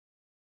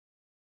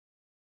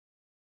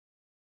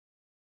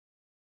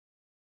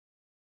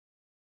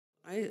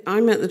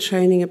I met the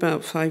training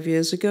about 5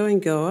 years ago in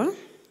Goa.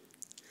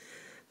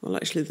 Well,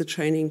 actually, the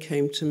training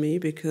came to me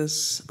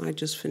because I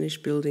just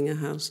finished building a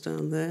house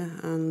down there,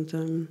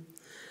 and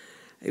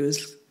it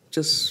was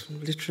just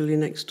literally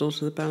next door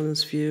to the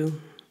Balance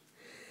View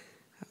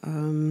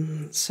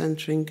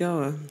centre in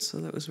Goa, so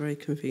that was very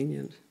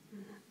convenient.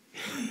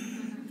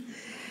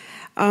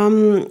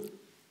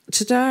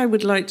 Today I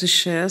would like to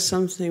share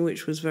something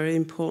which was very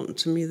important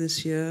to me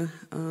this year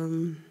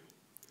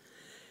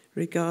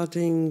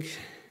regarding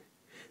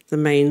the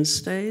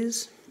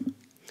mainstays.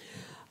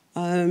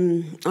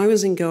 I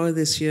was in Goa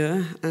this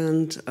year,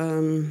 and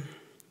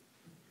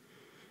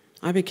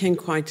I became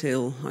quite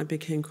ill. I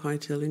became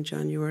quite ill in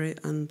January,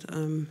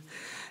 and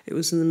it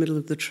was in the middle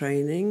of the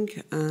training,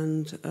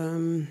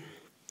 and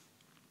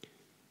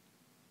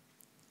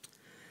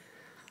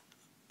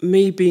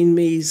me being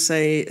me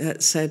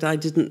said I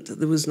didn't,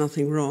 there was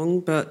nothing wrong,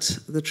 but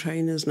the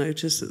trainers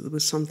noticed that there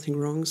was something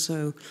wrong,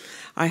 so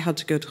I had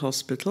to go to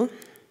hospital.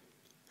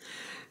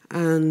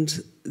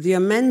 And the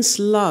immense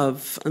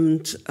love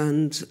and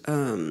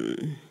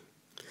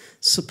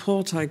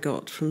support I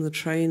got from the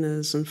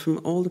trainers and from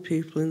all the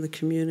people in the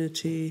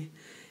community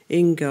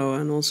in Goa,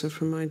 and also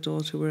from my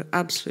daughter, were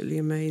absolutely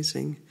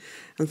amazing.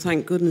 And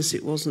thank goodness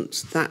it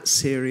wasn't that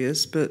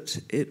serious, but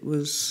it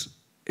was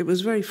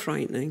very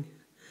frightening.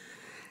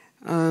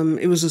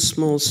 It was a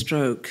small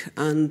stroke,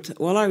 and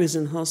while I was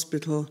in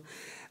hospital,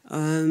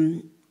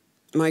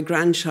 my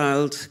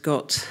grandchild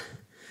got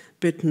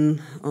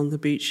bitten on the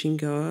beach in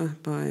Goa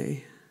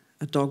by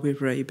a dog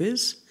with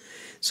rabies.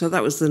 So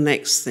that was the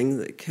next thing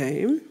that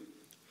came.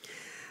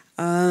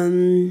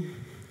 And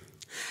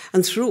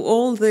through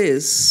all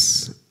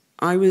this,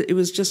 it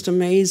was just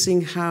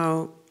amazing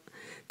how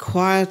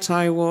quiet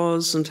I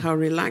was and how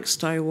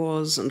relaxed I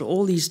was, and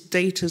all these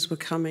datas were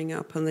coming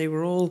up, and they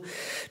were all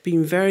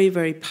being very,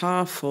 very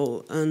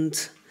powerful.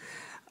 And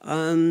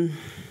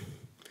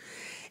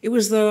it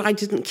was though I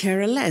didn't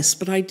care less,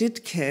 but I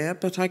did care,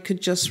 but I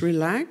could just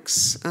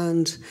relax,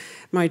 and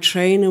my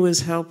trainer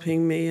was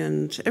helping me,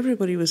 and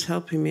everybody was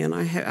helping me, and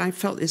I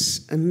felt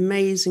this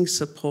amazing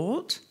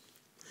support.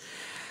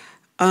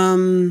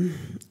 And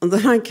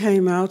then I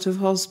came out of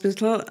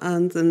hospital,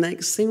 and the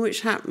next thing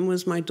which happened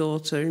was my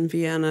daughter in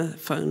Vienna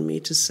phoned me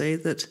to say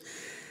that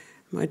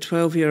my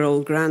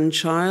 12-year-old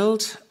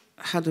grandchild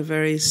had a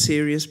very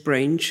serious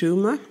brain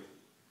tumor.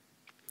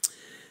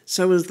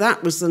 So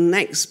that was the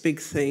next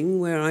big thing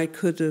where I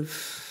could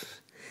have,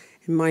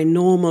 in my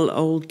normal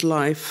old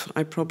life,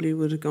 I probably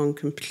would have gone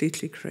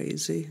completely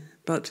crazy.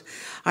 But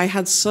I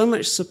had so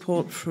much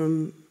support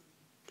from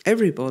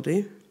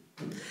everybody.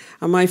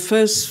 And my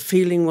first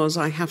feeling was,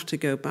 I have to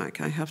go back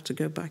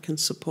and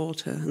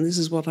support her. And this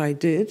is what I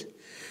did.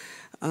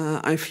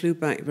 I flew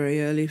back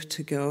very early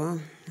to Goa,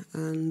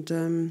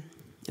 and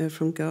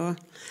from Goa,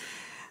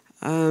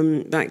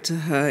 back to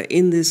her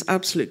in this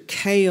absolute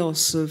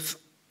chaos of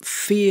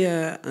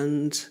fear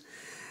and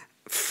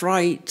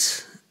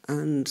fright.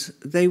 And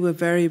they were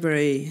very,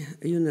 very,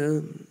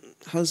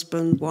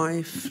 husband,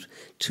 wife,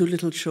 2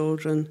 little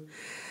children.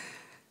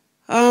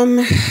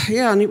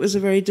 Yeah, and it was a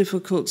very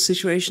difficult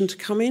situation to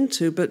come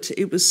into, but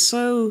I was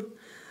so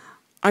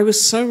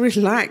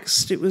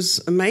relaxed. It was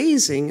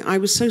amazing. I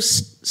was so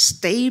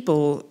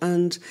stable,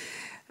 and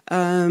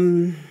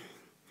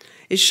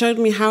it showed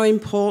me how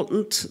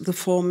important the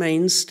Four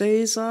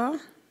Mainstays are.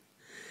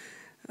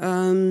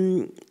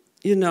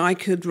 I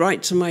could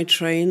write to my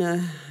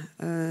trainer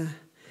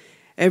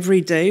every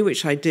day,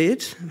 which I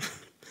did.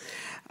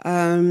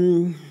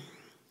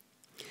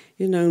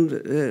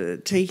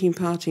 Taking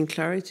part in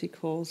clarity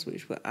calls,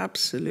 which were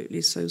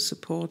absolutely so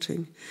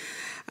supporting.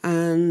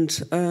 And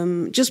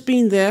just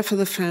being there for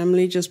the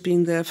family, just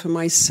being there for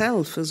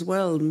myself as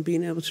well, and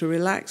being able to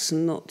relax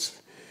and not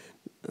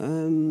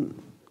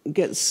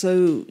get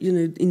so,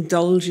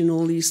 indulge in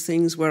all these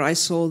things where I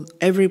saw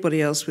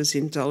everybody else was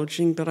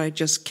indulging, but I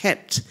just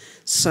kept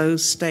so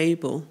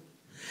stable.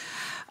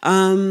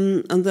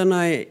 And then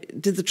I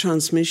did the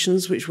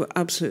transmissions, which were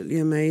absolutely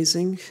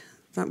amazing.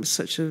 That was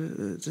such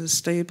a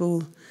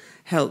stable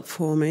help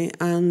for me,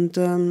 and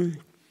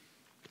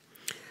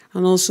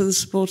also the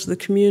support of the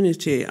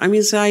community. I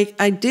mean, so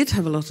I did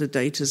have a lot of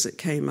datas that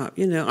came up.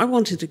 I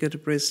wanted to go to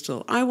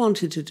Bristol. I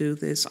wanted to do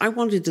this. I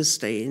wanted to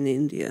stay in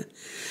India.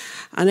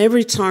 And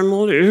every time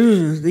all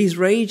these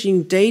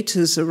raging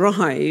datas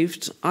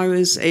arrived, I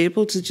was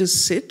able to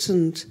just sit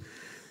and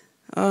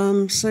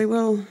say,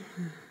 well,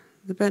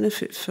 the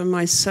benefit for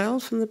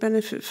myself and the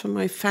benefit for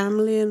my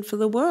family and for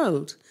the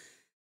world.